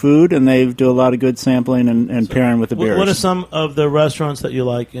unique food, and they do a lot of good sampling and pairing with the beers. What are some of the restaurants that you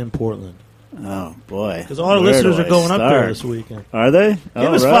like in Portland? Oh, boy. Because all our Where listeners do are I going up there start? this weekend. Are they?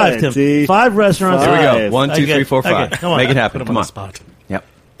 Give us All 5, right. Tim. See, 5 restaurants. Here we go. Five. 1, 2, 3, 4, 5. Okay, come on. Make it Put happen. him Come on on. the spot. Yep.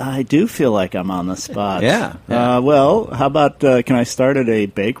 I do feel like I'm on the spot. Yeah. Well, how about can I start at a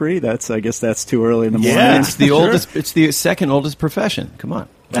bakery? I guess that's too early in the morning. Yeah. It's the oldest. It's the second oldest profession. Come on.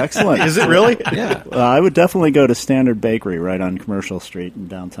 Excellent. Is it really? Yeah. I would definitely go to Standard Bakery right on Commercial Street in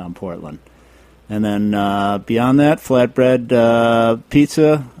downtown Portland. And then beyond that, Flatbread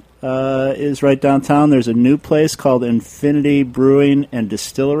Pizza is right downtown. There's a new place called Infinity Brewing and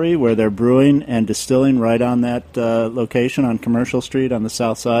Distillery where they're brewing and distilling right on that location on Commercial Street on the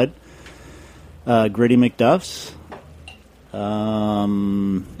south side. Gritty McDuff's.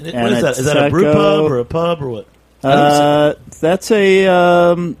 What is that? Is that a brew pub or a pub or what? That's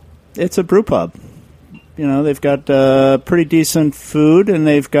it's a brew pub. You know, they've got pretty decent food, and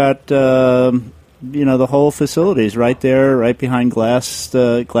they've got the whole facilities right there, right behind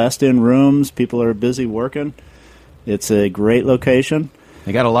glassed-in rooms. People are busy working. It's a great location.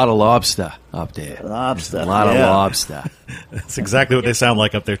 They got a lot of lobster up there. Lobster, A lot of lobster. That's exactly what they sound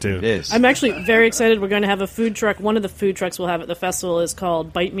like up there, too. It is. I'm actually very excited. We're going to have a food truck. One of the food trucks we'll have at the festival is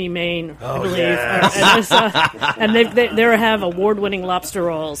called Bite Me Maine, I believe. And they have award-winning lobster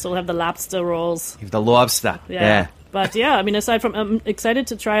rolls. So we'll have the lobster rolls. The lobster. Yeah. But yeah, I mean, aside from, I'm excited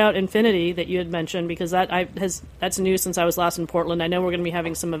to try out Infinity that you had mentioned because that's new since I was last in Portland. I know we're going to be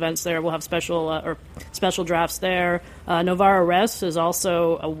having some events there. We'll have special drafts there. Novara Rest is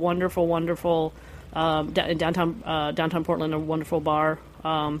also a wonderful in downtown Portland, a wonderful bar.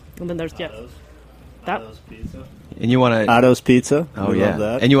 And then there's Otto's Pizza. And you want to Otto's Pizza. Oh, We yeah. love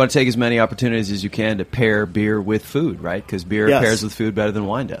that. And you want to take as many opportunities as you can to pair beer with food, right? Because beer Yes. pairs with food better than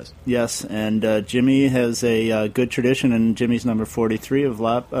wine does. Yes, and Jimmy has a good tradition in Jimmy's number 43 of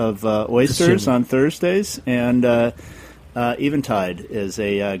oysters on Thursdays, and Eventide is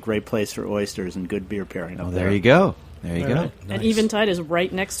a great place for oysters and good beer pairing up there. There you go. There you go. Right. And Eventide is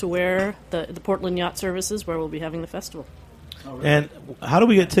right next to where the Portland Yacht Services, where we'll be having the festival. And how do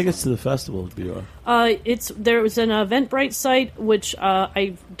we get tickets to the festival, BR? There was an Eventbrite site, which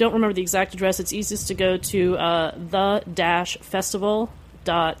I don't remember the exact address. It's easiest to go to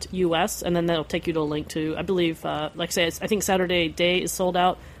the-festival.us, and then that'll take you to a link to, I believe, like I say, I think Saturday day is sold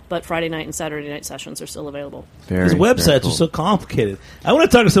out, but Friday night and Saturday night sessions are still available. These websites are so complicated. I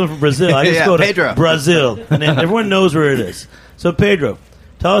want to talk to someone from Brazil. I just Yeah, go to Pedro. Brazil, and then everyone knows where it is. So, Pedro,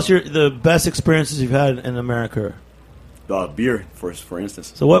 tell us the best experiences you've had in America. Beer, for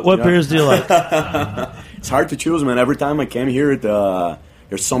instance. So what beers do you like? It's hard to choose, man. Every time I came here,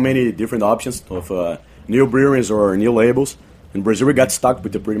 there's so many different options of new breweries or new labels. In Brazil, we got stuck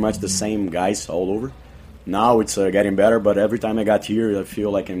with pretty much the same guys all over. Now it's getting better, but every time I got here, I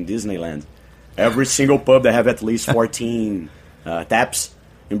feel like I'm in Disneyland. Every single pub, they have at least 14 taps.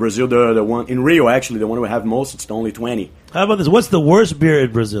 In Brazil, the one in Rio, actually, the one we have most, it's only 20. How about this? What's the worst beer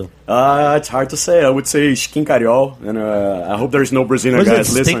in Brazil? It's hard to say. I would say Skin Cariol, and I hope there's no Brazilian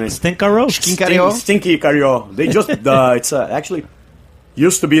guys listening. Stink Cariol? Stinky Cariol. They just it's actually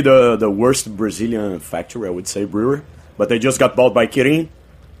used to be the worst Brazilian factory, I would say, brewer, but they just got bought by Kirin.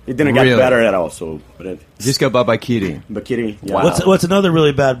 It didn't get better at all. So, Just got bought by Kirin. But Kirin, yeah. Wow. What's another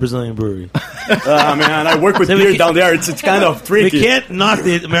really bad Brazilian brewery? Man, I work with beer down there. It's kind of tricky. We can't knock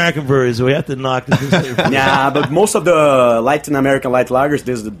the American breweries. So we have to knock the Brazilian breweries. Yeah, but most of the Latin American light lagers,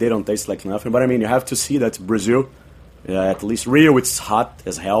 they don't taste like nothing. But I mean, you have to see that Brazil, at least Rio, it's hot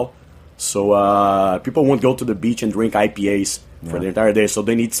as hell. So people won't go to the beach and drink IPAs for the entire day. So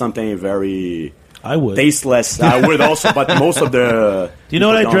they need something very I would. tasteless. I would also, but most of the... Do you know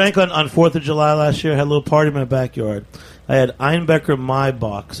what I don't. drank on 4th of July last year? I had a little party in my backyard. I had Einbecker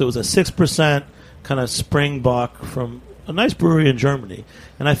Maibach. So it was a 6% kind of spring Bock from a nice brewery in Germany.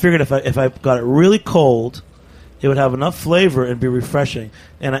 And I figured if I got it really cold, it would have enough flavor and be refreshing.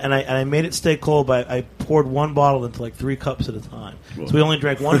 And I made it stay cold by I poured one bottle into like 3 cups at a time. Whoa. So we only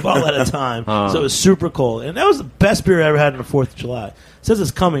drank one bottle at a time. So it was super cold. And that was the best beer I ever had on the 4th of July. It says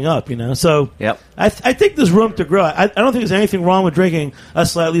it's coming up, you know. So Yep. I think there's room to grow. I don't think there's anything wrong with drinking a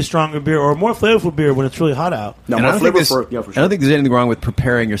slightly stronger beer or a more flavorful beer when it's really hot out. No, And more I don't think flavor there's- for I sure. don't think there's anything wrong with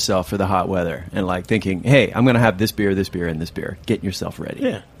preparing yourself for the hot weather and like thinking, hey, I'm going to have this beer, and this beer. Getting yourself ready.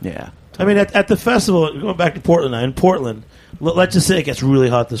 Yeah. Yeah. I mean, at the festival, going back to Portland now, in Portland, let's just say it gets really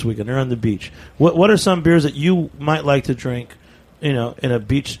hot this weekend. They're on the beach. What are some beers that you might like to drink, you know, in a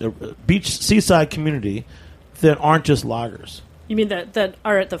beach seaside community that aren't just lagers? You mean that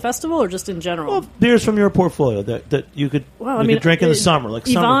are at the festival or just in general? Well, beers from your portfolio that you could you could drink in the summer, like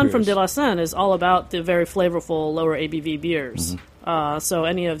summer Yvonne beers. from De La Seine is all about the very flavorful lower ABV beers. So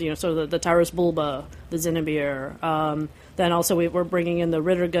any of the Taurus Bulba, the Zinnebier. Then also we're bringing in the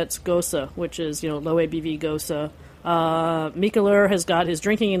Rittergut's Gosa, which is low ABV Gosa. Mikkeler has got his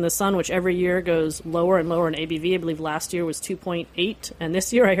Drinking in the Sun, which every year goes lower and lower in ABV. I believe last year was 2.8, and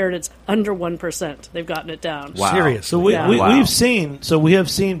this year I heard it's under 1%. They've gotten it down. Wow. Serious. So we have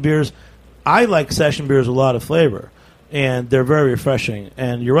seen beers. I like session beers with a lot of flavor, and they're very refreshing.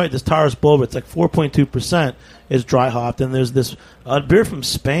 And you're right, this Taurus Bulba, it's like 4.2% is dry hopped, and there's this beer from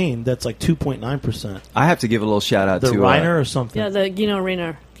Spain that's like 2.9%. I have to give a little shout out to Reiner or something. Yeah, the Guino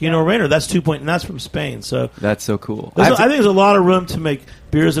Reiner. Reiner, that's 2 and that's from Spain. So that's so cool. I think there's a lot of room to make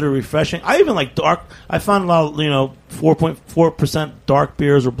beers that are refreshing. I even like dark. I found a lot of 4.4% dark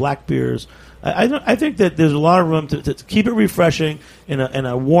beers or black beers. I think that there's a lot of room to keep it refreshing in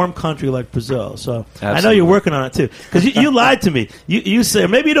a warm country like Brazil. So absolutely. I know you're working on it too, because you lied to me. You say,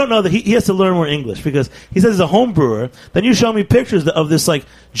 maybe you don't know that he has to learn more English, because he says he's a home brewer. Then you show me pictures of this like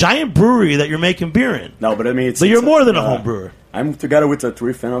giant brewery that you're making beer in. No, but I mean, you're more than a home brewer. I'm together with a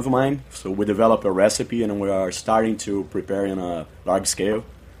three friend of mine, so we developed a recipe and we are starting to prepare in a large scale.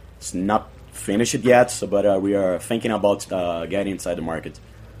 It's not finished yet, but we are thinking about getting inside the market.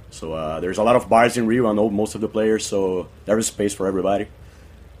 So there's a lot of bars in Rio. I know most of the players, so there is space for everybody.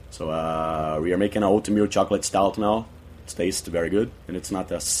 So we are making an oatmeal chocolate stout now. It tastes very good, and it's not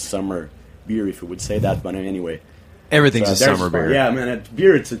a summer beer, if you would say that, but anyway. Everything's a summer beer. Yeah, man,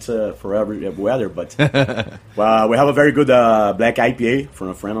 beer, it's for every weather, but we have a very good black IPA from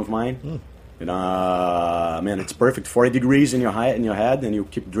a friend of mine. And, man, it's perfect. 40 degrees in your head, and you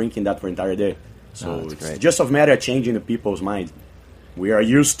keep drinking that for the entire day. So it's great. Just a matter of changing the people's mind. We are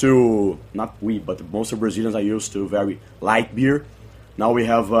used to, not we, but most of Brazilians are used to very light beer. Now we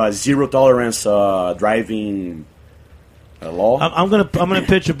have zero tolerance driving law. I'm gonna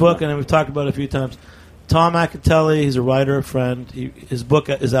pitch a book, and we've talked about it a few times. Tom Acatelli, he's a writer, a friend. His book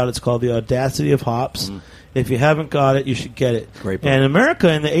is out. It's called The Audacity of Hops. If you haven't got it, you should get it. Great book. And in America,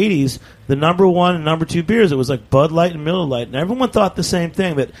 in the 80s, the number one and number two beers, it was like Bud Light and Miller Lite. And everyone thought the same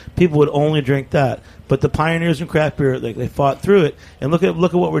thing, that people would only drink that. But the pioneers in craft beer, they fought through it. And look at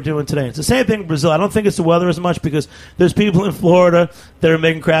what we're doing today. It's the same thing in Brazil. I don't think it's the weather as much, because there's people in Florida that are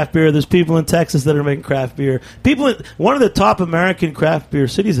making craft beer. There's people in Texas that are making craft beer. One of the top American craft beer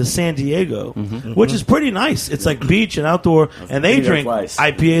cities is San Diego, which is pretty nice. It's like beach and outdoor, and they drink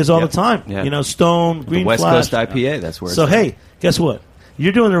IPAs all the time. Yeah. Stone, Green West Flash. Coast IPA, that's where So, hey, guess what?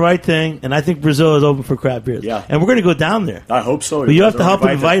 You're doing the right thing, and I think Brazil is open for craft beers. Yeah. And we're going to go down there. I hope so. But you have to help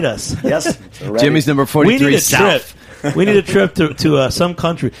invite us. Yes. Jimmy's number 43 we need a South. trip. We need a trip to some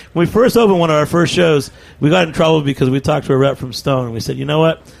country. When we first opened one of our first shows, we got in trouble because we talked to a rep from Stone, and we said, you know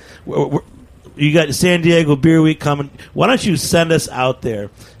what? You got San Diego Beer Week coming. Why don't you send us out there?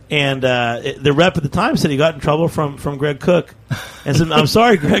 And the rep at the time said he got in trouble from Greg Cook, and said, "I'm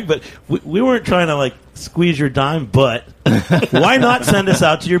sorry, Greg, but we weren't trying to squeeze your dime, but why not send us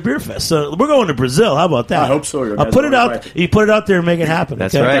out to your beer fest? So we're going to Brazil. How about that? I hope so. I'll put it out. You put it out there and make it happen.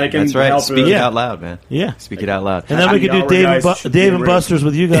 That's okay? right. That's right. Speak it out loud, man. Yeah, speak it out loud. And then we could do Dave and Buster's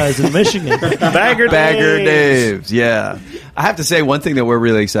with you guys in Michigan. Bagger Dave's. Yeah. I have to say, one thing that we're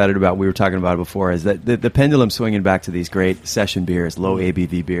really excited about, we were talking about it before, is that the pendulum swinging back to these great session beers, low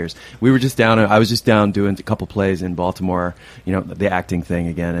ABV beers. I was just down doing a couple plays in Baltimore, the acting thing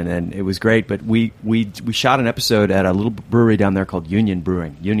again, and it was great. But we shot an episode at a little brewery down there called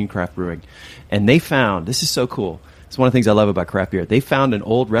Union Craft Brewing, and they found, this is so cool. It's one of the things I love about craft beer. They found an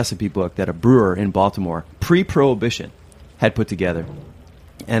old recipe book that a brewer in Baltimore, pre-Prohibition, had put together.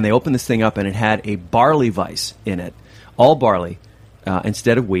 And they opened this thing up, and it had a barley vice in it, all barley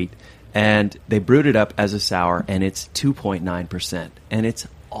instead of wheat. And they brewed it up as a sour, and it's 2.9%. And it's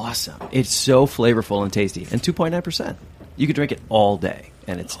awesome. It's so flavorful and tasty. And 2.9%. You could drink it all day,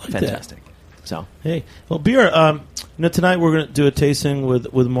 and it's fantastic. So hey, well, beer. Tonight we're going to do a tasting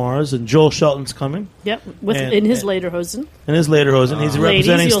with Mars, and Joel Shelton's coming. Yep, in his Lederhosen. He's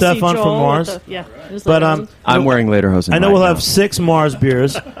representing Stefan from Mars. But I'm wearing Lederhosen. I know right we'll now. have 6 Mars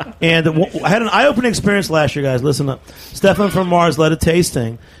beers, and I had an eye-opening experience last year, guys. Listen up. Stefan from Mars led a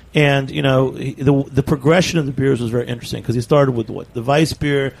tasting. And, the progression of the beers was very interesting, because he started with the Weiss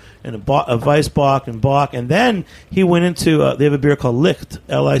beer and a Weissbock and Bock, and then he went into, they have a beer called Licht,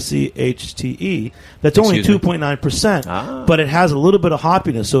 Lichte, that's only 2.9%, but it has a little bit of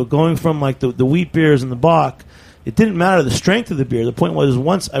hoppiness. So going from the wheat beers and the Bock, it didn't matter the strength of the beer. The point was,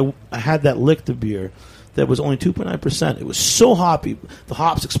 once I had that Licht beer, that was only 2.9%. It was so hoppy, the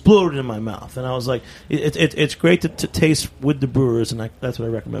hops exploded in my mouth, and I was like, it's great to taste with the brewers, and that's what I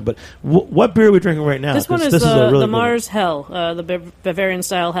recommend. But what beer are we drinking right now? This one is really the Mars Hell, the Bavarian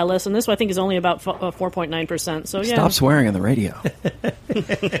style Helles, and this I think is only about 4.9%. So yeah, stop swearing on the radio.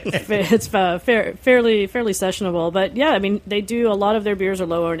 It's fairly sessionable, but yeah, I mean they do a lot of their beers are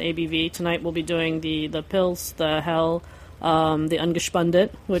lower in ABV. Tonight we'll be doing the Pils, the Hell. The Ungespundet,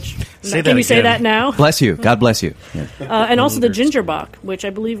 which can you say that now? Bless you, God bless you. Yeah. And also the Gingerbock, which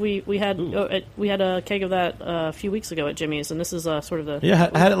I believe we had a keg of that a few weeks ago at Jimmy's, and this is sort of the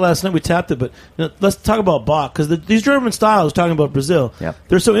I had it last night. We tapped it, but let's talk about Bock because these German styles, talking about Brazil,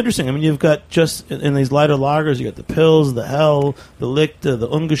 they're so interesting. I mean, you've got just in these lighter lagers, you got the Pils, the Hell, the Lichte, the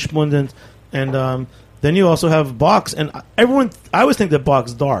Ungespundet, and then you also have Bocks. And I always think that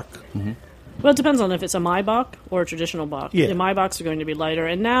Bock's dark. Mm-hmm. Well, it depends on if it's a Maibock or a traditional Bock. Yeah. The Maibocks are going to be lighter,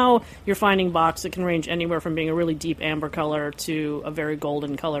 and now you're finding Bocks that can range anywhere from being a really deep amber color to a very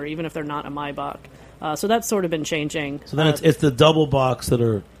golden color, even if they're not a Maibock. So that's sort of been changing. So then it's the double Bocks that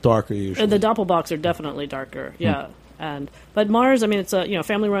are darker usually. The Doppelbocks are definitely darker, yeah. But Mars, I mean, it's a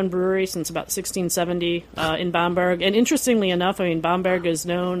family-run brewery since about 1670 in Bamberg. And interestingly enough, I mean, Bamberg is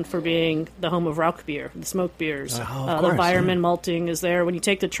known for being the home of Rauch beer, the smoke beers. The Weiermann malting is there. When you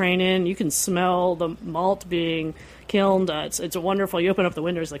take the train in, you can smell the malt being kilned. It's wonderful. You open up the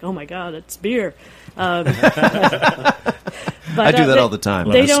window, it's like, oh my God, it's beer. But, I do that all the time.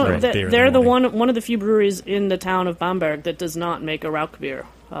 They don't. They're one of the few breweries in the town of Bamberg that does not make a Rauch beer.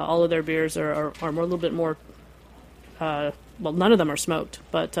 All of their beers are a little bit more. Well, none of them are smoked,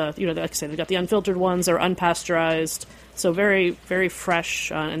 but like I say, they've got the unfiltered ones. They're unpasteurized, so very, very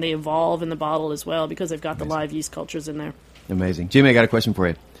fresh, and they evolve in the bottle as well because they've got the live yeast cultures in there. Amazing, Jimmy. I got a question for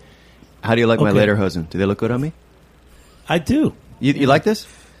you. How do you like my Lederhosen? Do they look good on me? I do. You like this?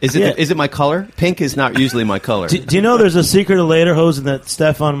 Is it my color? Pink is not usually my color. Do you know there's a secret of Lederhosen that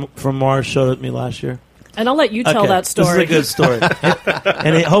Stefan from Mars showed me last year? And I'll let you tell that story. This is a good story.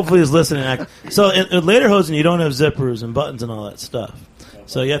 And hopefully he's listening. So in Lederhosen, you don't have zippers and buttons and all that stuff.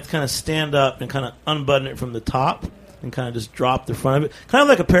 So you have to kind of stand up and kind of unbutton it from the top and kind of just drop the front of it. Kind of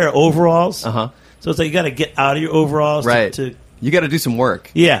like a pair of overalls. Uh-huh. So it's like you got to get out of your overalls. Right. To you got to do some work.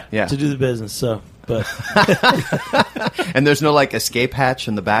 Yeah. To do the business. So, but and there's no like escape hatch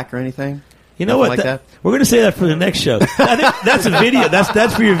in the back or anything? You know what? Like that? We're going to say that for the next show. I think that's a video.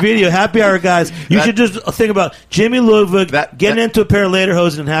 That's for your video. Happy hour, guys. You should just think about Jimmy Ludwig getting into a pair of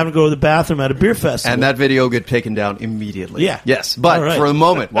Lederhosen and having to go to the bathroom at a beer festival. And that video will get taken down immediately. Yeah. Yes. But for the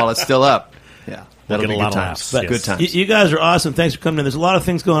moment, while it's still up, that'll be good times. But good times. You guys are awesome. Thanks for coming in. There's a lot of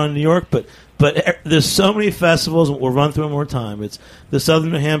things going on in New York, but there's so many festivals, and we'll run through them more time. It's the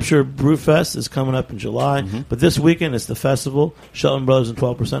Southern New Hampshire Brew Fest is coming up in July, but this weekend it's the festival, Shelton Brothers and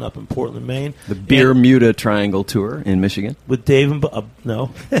 12% up in Portland, Maine. The Beer Muta Triangle Tour in Michigan. With Dave and Bagger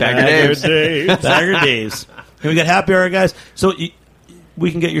Daves. Bagger Daves. And we got Happy Hour, guys. So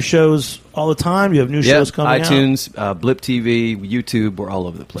we can get your shows all the time. You have new shows coming iTunes, Blip TV, YouTube. We're all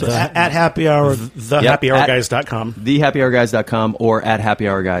over the place. So at Happy Hour. TheHappyHourGuys.com. TheHappyHourGuys.com or at Happy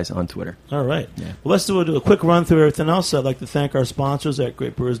Hour Guys on Twitter. All right. Yeah. Well, let's do a quick run through everything else. I'd like to thank our sponsors at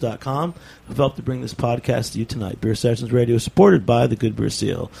GreatBrewers.com who've helped to bring this podcast to you tonight. Beer Sessions Radio is supported by the Good Beer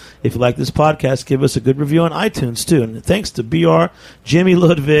Seal. If you like this podcast, give us a good review on iTunes, too. And thanks to BR, Jimmy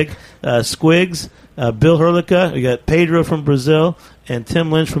Ludwig, Squigs, Bill Herlica, we got Pedro from Brazil, and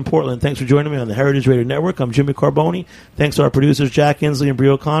Tim Lynch from Portland. Thanks for joining me on the Heritage Radio Network. I'm Jimmy Carboni. Thanks to our producers, Jack Inslee and Brie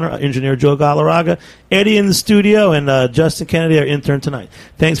O'Connor, our engineer, Joe Galarraga, Eddie in the studio, and Justin Kennedy, our intern tonight.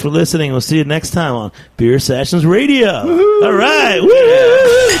 Thanks for listening, and we'll see you next time on Beer Sessions Radio. Woo-hoo. All right. Woo!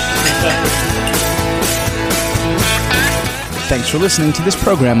 Thanks for listening to this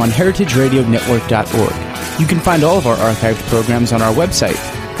program on heritageradionetwork.org. You can find all of our archived programs on our website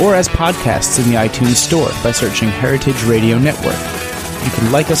or as podcasts in the iTunes Store by searching Heritage Radio Network. You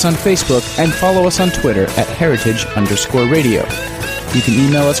can like us on Facebook and follow us on Twitter at @heritage_radio. You can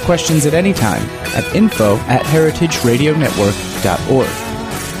email us questions at any time at info@heritageradionetwork.org.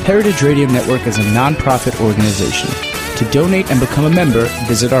 Heritage Radio Network is a non-profit organization. To donate and become a member,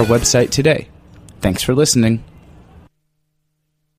 visit our website today. Thanks for listening.